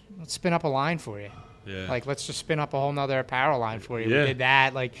 man, let's spin up a line for you. Yeah. Like, let's just spin up a whole nother apparel line for you. Yeah. We did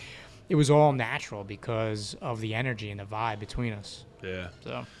that. Like, it was all natural because of the energy and the vibe between us. Yeah.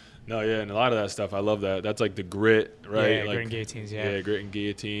 So. No, yeah, and a lot of that stuff, I love that. That's like the grit, right? Yeah, like, grit and guillotines, Yeah, grit and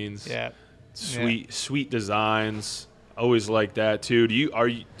guillotines. Yeah. Sweet designs. Always like that, too. Do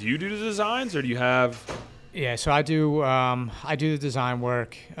you do the designs, or do you have... Yeah, so I do the design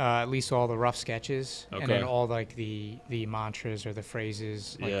work, at least all the rough sketches, and then all like the mantras or the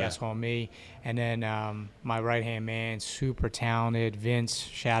phrases, like that's all me. And then my right hand man, super talented, Vince,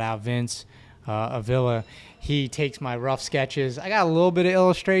 shout out Vince Avila. He takes my rough sketches. I got a little bit of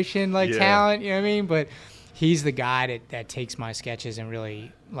illustration talent, you know what I mean? But he's the guy that takes my sketches and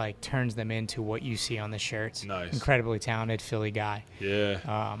really like turns them into what you see on the shirts. Nice. Incredibly talented Philly guy.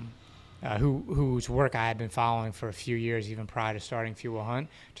 Yeah. Whose work I had been following for a few years, even prior to starting Fuel Hunt,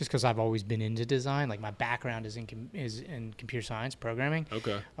 just because I've always been into design. Like, my background is in computer science programming.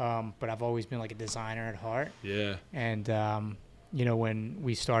 Okay. But I've always been like a designer at heart. Yeah. And when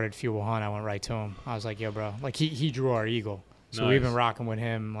we started Fuel Hunt, I went right to him. I was like, yo, bro. Like, he drew our eagle, so we've been rocking with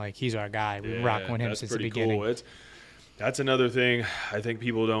him. Like, he's our guy. We've been rocking with him since the beginning. Cool. That's another thing I think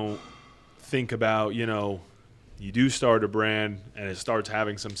people don't think about. You do start a brand and it starts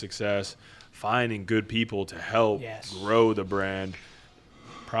having some success, finding good people to help grow the brand,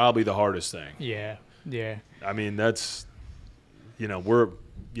 probably the hardest thing. Yeah. I mean, that's, I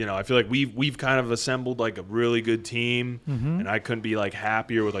feel like we've kind of assembled like a really good team, and I couldn't be like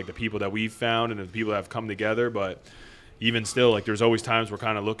happier with like the people that we've found and the people that have come together. But even still, like, there's always times we're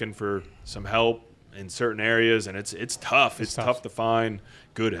kind of looking for some help in certain areas, and it's tough. It's tough to find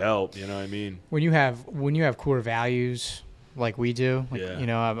good help. You know what I mean? When you have core values like we do, like,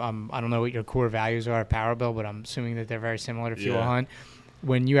 I don't know what your core values are at Power Bill, but I'm assuming that they're very similar to Fuel Hunt.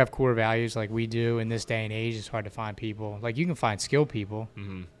 When you have core values like we do in this day and age, it's hard to find people. Like, you can find skilled people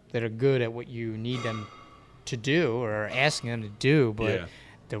that are good at what you need them to do or are asking them to do, but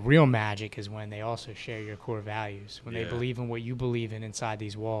the real magic is when they also share your core values, when they believe in what you believe in inside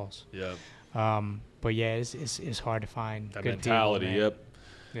these walls. Yeah. But it's hard to find that good mentality. people, Yep.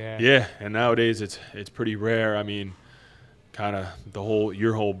 Yeah. And nowadays it's pretty rare. I mean, kind of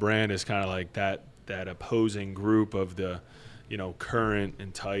your whole brand is kind of like that opposing group of the, current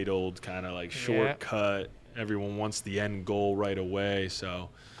entitled kind of like shortcut. Everyone wants the end goal right away. So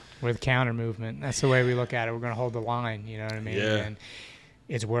with counter movement, that's the way we look at it. We're going to hold the line. You know what I mean? Yeah. And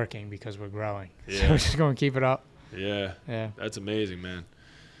it's working because we're growing. Yeah. So we're just going to keep it up. Yeah. Yeah. That's amazing, man.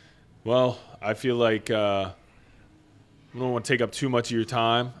 Well, I feel like I don't want to take up too much of your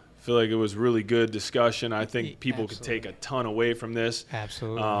time. I feel like it was really good discussion. I think people could take a ton away from this.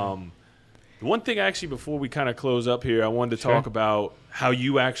 Absolutely. One thing, actually, before we kind of close up here, I wanted to talk about how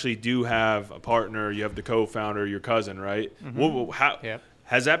you actually do have a partner. You have the co-founder, your cousin, right? Mm-hmm.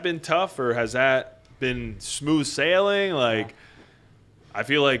 Has that been tough, or has that been smooth sailing? Like, I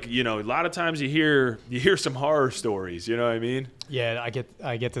feel like, a lot of times you hear some horror stories. You know what I mean? Yeah,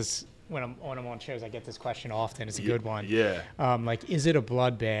 I get this when I'm on shows. I get this question often. It's a good one. Yeah. Like, is it a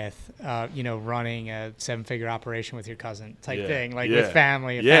bloodbath? Running a 7-figure operation with your cousin type thing, like with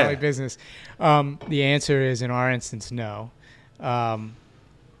family, family business. The answer is, in our instance, no.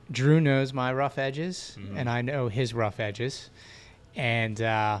 Drew knows my rough edges, and I know his rough edges. And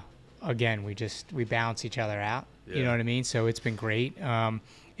again, we balance each other out. Yeah. You know what I mean? So it's been great.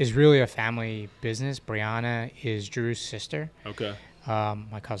 It's really a family business. Brianna is Drew's sister. Okay.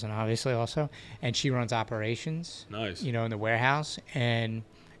 My cousin, obviously, also. And she runs operations. Nice. You know, in the warehouse. And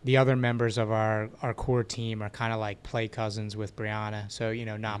the other members of our core team are kind of like play cousins with Brianna. So, you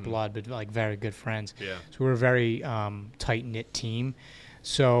know, not blood, but like very good friends. Yeah. So we're a very tight-knit team.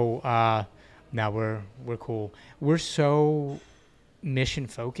 So now we're cool. We're so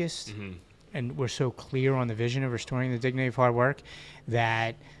mission-focused, and we're so clear on the vision of restoring the dignity of hard work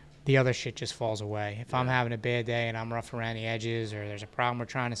that the other shit just falls away. If I'm having a bad day and I'm rough around the edges, or there's a problem we're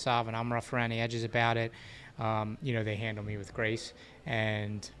trying to solve and I'm rough around the edges about it, you know, they handle me with grace,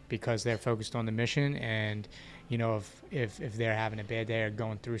 and because they're focused on the mission. And you know, if they're having a bad day or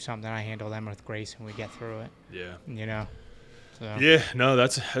going through something, I handle them with grace and we get through it. Yeah. You know. So. Yeah. No,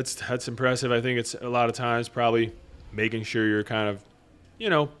 that's impressive. I think it's a lot of times probably making sure you're kind of, you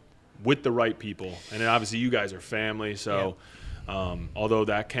know, with the right people, and then obviously you guys are family, so. Yeah. Although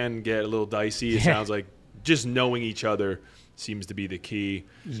that can get a little dicey, it sounds like just knowing each other seems to be the key.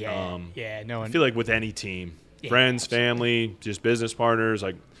 Yeah, I feel like with any team, friends, absolutely. Family, just business partners,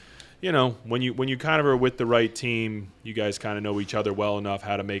 like, you know, when you kind of are with the right team, you guys kind of know each other well enough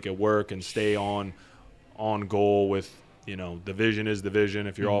how to make it work and stay on goal with, you know, the vision is the vision.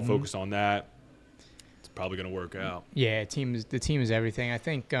 If you're all focused on that, it's probably going to work out. Yeah, the team is everything. I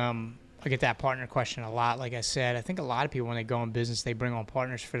think I get that partner question a lot. Like I said, I think a lot of people, when they go in business, they bring on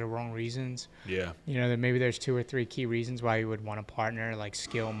partners for the wrong reasons. Yeah. You know, that maybe there's 2 or 3 key reasons why you would want a partner, like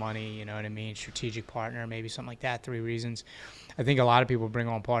skill, money, you know what I mean, strategic partner, maybe something like that, 3 reasons. I think a lot of people bring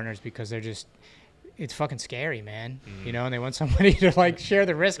on partners because they're just, it's fucking scary, man. You know, and they want somebody to like share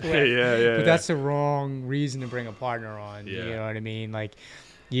the risk with. But that's the wrong reason to bring a partner on. Yeah. You know what I mean? Like,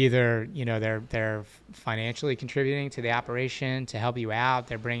 either, you know, they're financially contributing to the operation to help you out,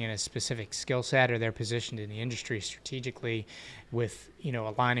 they're bringing a specific skill set, or they're positioned in the industry strategically with, you know,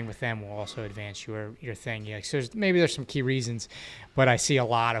 aligning with them will also advance your thing. Yeah, so there's some key reasons, but I see a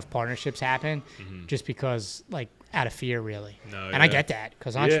lot of partnerships happen just because, like, out of fear, really. I get that,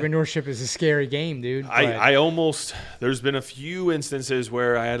 because entrepreneurship is a scary game, dude. I almost, there's been a few instances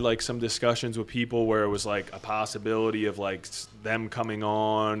where I had like some discussions with people where it was like a possibility of like them coming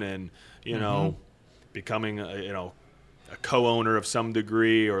on and, you know, becoming a co-owner of some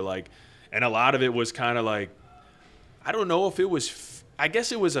degree, or like, and a lot of it was kind of like, I don't know if it was, I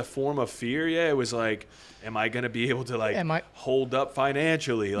guess it was a form of fear. Yeah. It was like, am I going to be able to like hold up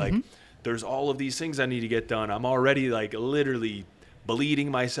financially? Like, there's all of these things I need to get done. I'm already like literally bleeding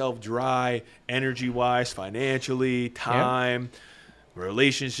myself dry, energy-wise, financially, time,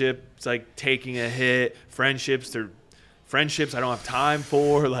 relationships like taking a hit, friendships I don't have time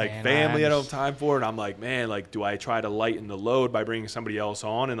for, like family I don't have time for. And I'm like, man, like, do I try to lighten the load by bringing somebody else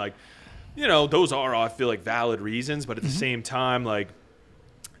on? And like, you know, those are, I feel like, valid reasons. But at the same time, like,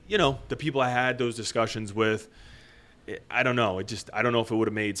 you know, the people I had those discussions with, I don't know. I don't know if it would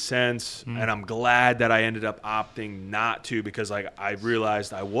have made sense. And I'm glad that I ended up opting not to, because like I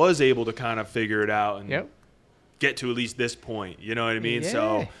realized I was able to kind of figure it out and get to at least this point. You know what I mean?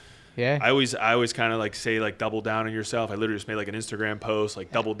 So I always kind of like say like double down on yourself. I literally just made like an Instagram post,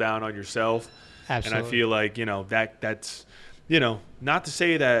 like double down on yourself. Absolutely. And I feel like, you know, that's, you know, not to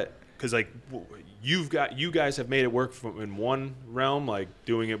say that, because like you guys have made it work in one realm, like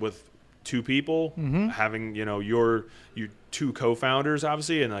doing it with 2 people, having, you know, your 2 co-founders,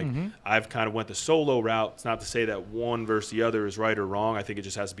 obviously, and like I've kind of went the solo route. It's not to say that one versus the other is right or wrong. I think it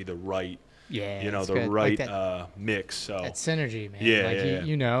just has to be the right, you know, the good. Right like mix. So that synergy, man.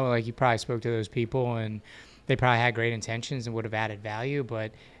 You know, like you probably spoke to those people and they probably had great intentions and would have added value,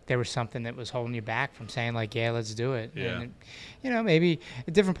 but there was something that was holding you back from saying like, yeah, let's do it. Yeah. And, you know, maybe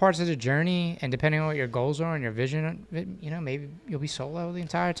at different parts of the journey, and depending on what your goals are and your vision, you know, maybe you'll be solo the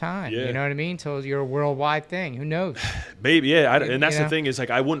entire time. You know what I mean? Till you're a worldwide thing. Who knows? Maybe, yeah. And that's the thing is like,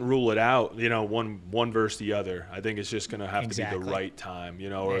 I wouldn't rule it out, you know, one versus the other. I think it's just going to have to be the right time, you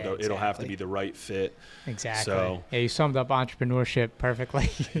know, or it'll have to be the right fit. Exactly. So, yeah, you summed up entrepreneurship perfectly.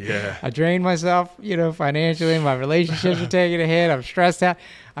 Yeah. I drained myself, you know, financially. My relationships are taking a hit. I'm stressed out.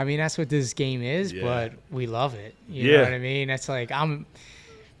 I mean, that's what this game is, but we love it. You know what I mean? That's like,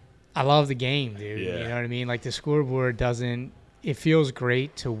 I love the game, dude. You know what I mean? Like the scoreboard it feels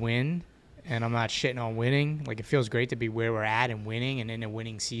great to win, and I'm not shitting on winning. Like it feels great to be where we're at and winning and in a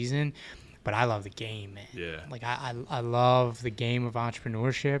winning season, but I love the game, man. Yeah. Like I love the game of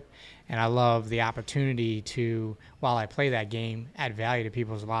entrepreneurship, and I love the opportunity to, while I play that game, add value to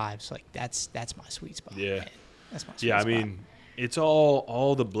people's lives. Like that's my sweet spot. Yeah. Man. That's my sweet spot. spot. I mean, it's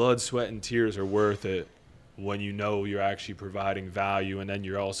all the blood, sweat, and tears are worth it when you know you're actually providing value, and then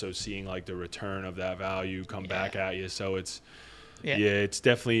you're also seeing like the return of that value come back at you. So it's it's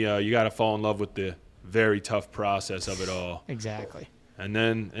definitely you got to fall in love with the very tough process of it all. Exactly. And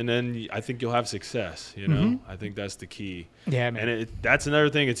then I think you'll have success, you know. I think that's the key. Yeah, man. And that's another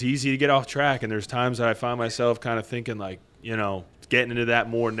thing. It's easy to get off track, and there's times that I find myself kind of thinking like, you know, getting into that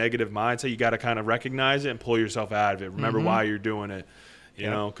more negative mindset. You got to kind of recognize it and pull yourself out of it. Remember why you're doing it, you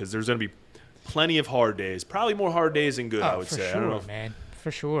know, because there's going to be plenty of hard days, probably more hard days than good, I would say. For sure, I don't know man.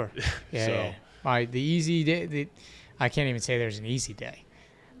 For sure. Yeah. So. The easy day, I can't even say there's an easy day.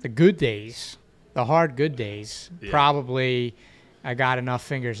 The good days, the hard good days, probably I got enough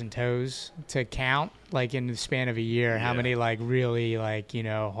fingers and toes to count, like in the span of a year, how many like really like, you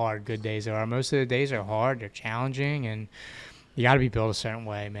know, hard good days there are. Most of the days are hard, they're challenging, and you got to be built a certain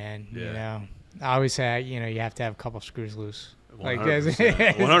way, man. You know, I always say, you know, you have to have a couple of screws loose. 100%. Like,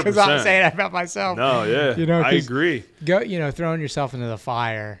 100%. because I'm saying that about myself. No, yeah, you know, I agree. You know, throwing yourself into the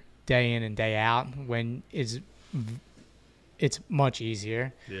fire day in and day out when it's much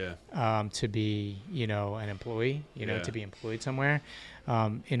easier to be, you know, an employee, you know, to be employed somewhere.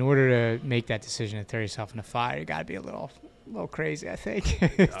 In order to make that decision to throw yourself in the fire, you got to be a little crazy, I think,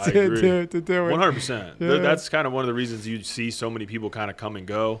 I agree. to do it. 100%. That's kind of one of the reasons you see so many people kind of come and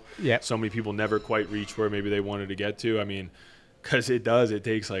go. Yeah. So many people never quite reach where maybe they wanted to get to. I mean, because it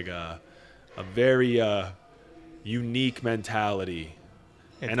takes like a very unique mentality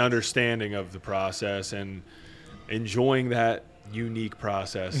and understanding of the process and enjoying that unique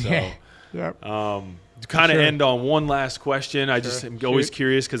process. So, to kind of end on one last question, I just am always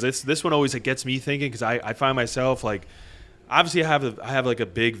curious because this one always gets me thinking, because I find myself like, obviously I have like a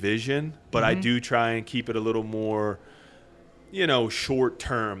big vision, but I do try and keep it a little more, you know, short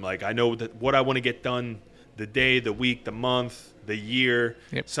term. Like I know that what I want to get done the day, the week, the month, the year.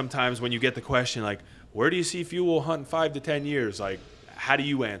 Sometimes when you get the question like, where do you see Fuel Hunt in 5 to 10 years? Like, how do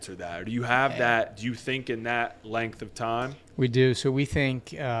you answer that? Or do you have that? Do you think in that length of time? We do. So we think,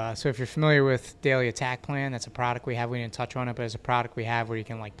 so if you're familiar with Daily Attack Plan, that's a product we have. We didn't touch on it, but it's a product we have where you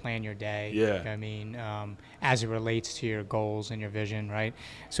can like plan your day. Yeah. You know what I mean, as it relates to your goals and your vision, right?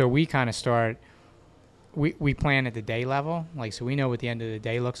 So we kind of start, we plan at the day level. Like, so we know what the end of the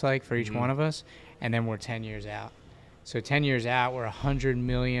day looks like for each one of us. And then we're 10 years out. So 10 years out, we're 100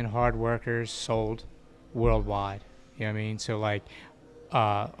 million hard workers sold worldwide. You know what I mean? So like,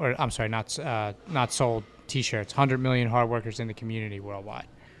 or I'm sorry, not sold T-shirts. 100 million hard workers in the community worldwide.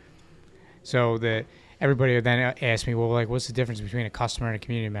 So everybody would then ask me, well, like, what's the difference between a customer and a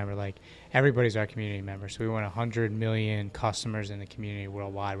community member? Like, everybody's our community member. So we want 100 million customers in the community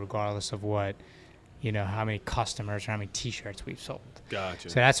worldwide, regardless of what, you know, how many customers or how many T-shirts we've sold. Gotcha.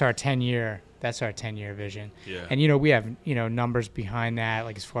 So that's our 10-year vision. Yeah. And, you know, we have, you know, numbers behind that,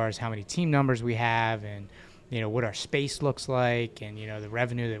 like as far as how many team numbers we have and, you know, what our space looks like and, you know, the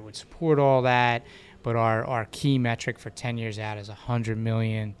revenue that would support all that. But our key metric for 10 years out is 100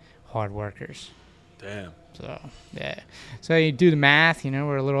 million hard workers. Damn. So, yeah. So you do the math, you know,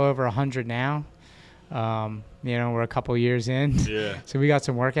 we're a little over 100 now. You know, we're a couple years in. Yeah. So we got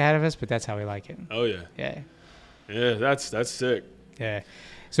some work ahead of us, but that's how we like it. Oh, yeah. Yeah. Yeah, that's sick. Yeah.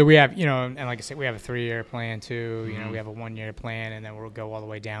 So we have, you know, and like I said, we have a 3-year plan too. You know, we have a 1-year plan, and then we'll go all the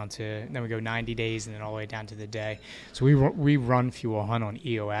way down to, then we go 90 days and then all the way down to the day. So we run Fuel Hunt on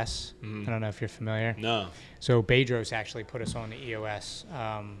EOS. I don't know if you're familiar. No. So Bedros actually put us on the EOS.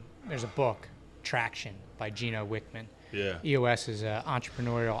 There's a book, Traction, by Gino Wickman. Yeah. EOS is an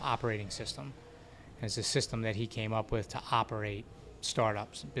entrepreneurial operating system. And it's a system that he came up with to operate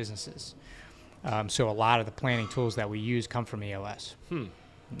startups and businesses. So a lot of the planning tools that we use come from EOS.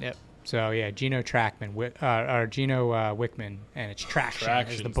 Yep. So yeah, Gino Wickman, and it's Traction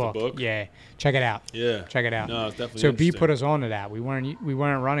is the book. Yeah, check it out. Yeah, check it out. No, it's definitely. So B put us onto that. We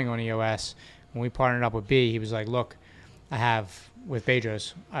weren't running on EOS when we partnered up with B. He was like, "Look, I have with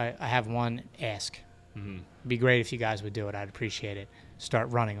Bedros, I have one ask. It'd be great if you guys would do it. I'd appreciate it.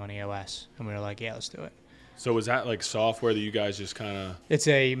 Start running on EOS." And we were like, "Yeah, let's do it." So was that like software that you guys just kind of? It's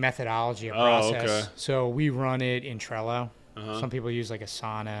a methodology, a process. Okay. So we run it in Trello. Some people use like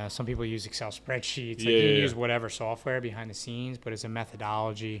Asana. Some people use Excel spreadsheets. Like you can use whatever software behind the scenes, but it's a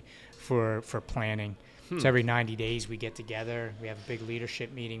methodology for planning. So every 90 days we get together. We have a big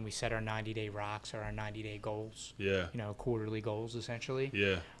leadership meeting. We set our 90-day rocks or our 90-day goals. Yeah. You know, quarterly goals essentially.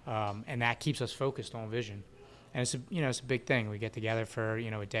 Yeah. And that keeps us focused on vision. And it's a big thing. We get together for,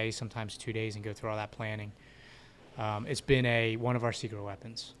 you know, a day, sometimes 2 days, and go through all that planning. It's been one of our secret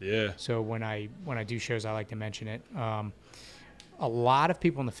weapons. Yeah. So when I do shows, I like to mention it. A lot of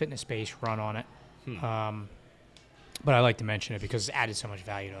people in the fitness space run on it. But I like to mention it because it's added so much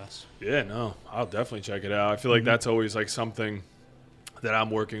value to us. Yeah, no, I'll definitely check it out. I feel like that's always like something that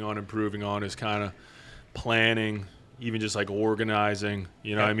I'm working on improving on is kind of planning, even just like organizing.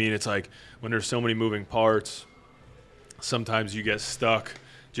 You know what I mean? It's like when there's so many moving parts, sometimes you get stuck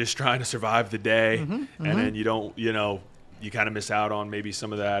just trying to survive the day, and then you don't, you know, you kind of miss out on maybe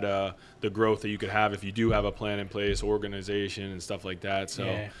some of that, the growth that you could have if you do have a plan in place, organization and stuff like that.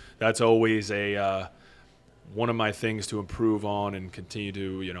 So that's always a one of my things to improve on and continue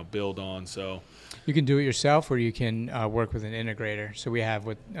to, you know, build on. So you can do it yourself, or you can work with an integrator. So we have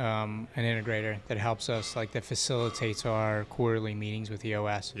an integrator that helps us, like that facilitates our quarterly meetings with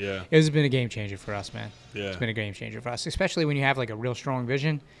EOS. Yeah, it has been a game changer for us, man. Yeah, it's been a game changer for us, especially when you have like a real strong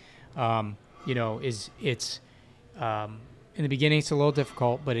vision. You know, in the beginning it's a little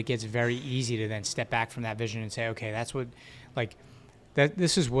difficult, but it gets very easy to then step back from that vision and say, okay, that's what, like,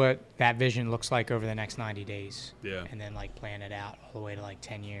 this is what that vision looks like over the next 90 days. Yeah. And then like plan it out all the way to like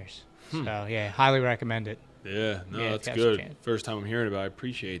 10 years. So yeah, highly recommend it. Yeah, no, that's good. First time I'm hearing about it. I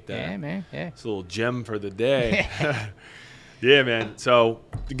appreciate that. Yeah, man. Yeah. It's a little gem for the day. Yeah, man. So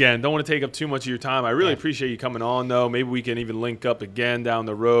again, don't want to take up too much of your time. I really appreciate you coming on though. Maybe we can even link up again down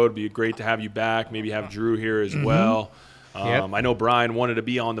the road. It'd be great to have you back. Maybe have Drew here as well. I know Brian wanted to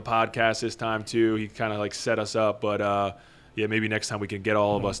be on the podcast this time too. He kind of like set us up, but yeah, maybe next time we can get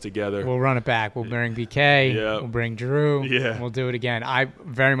all of us together. We'll run it back. We'll bring BK. Yeah. We'll bring Drew. Yeah. We'll do it again. I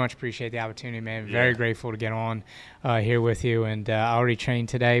very much appreciate the opportunity, man. Very grateful to get on here with you. And I already trained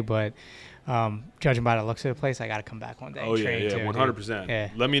today, but judging by the looks of the place, I got to come back one day. Oh, and train too, 100%. Yeah.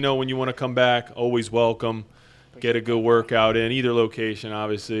 Let me know when you want to come back. Always welcome. Get a good workout in either location,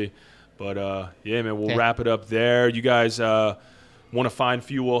 obviously. But, yeah, man, we'll wrap it up there. You guys want to find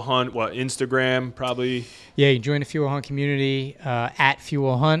Fuel Hunt, Instagram probably? Yeah, you can join the Fuel Hunt community at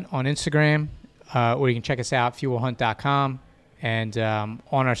Fuel Hunt on Instagram, or you can check us out, fuelhunt.com. And on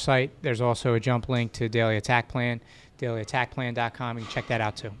our site, there's also a jump link to Daily Attack Plan, dailyattackplan.com. You can check that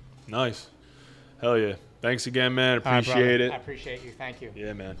out too. Nice. Hell yeah. Thanks again, man. Appreciate it. I appreciate you. Thank you.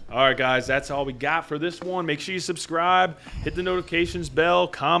 Yeah, man. All right, guys, that's all we got for this one. Make sure you subscribe, hit the notifications bell,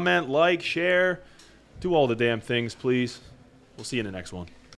 comment, like, share. Do all the damn things, please. We'll see you in the next one.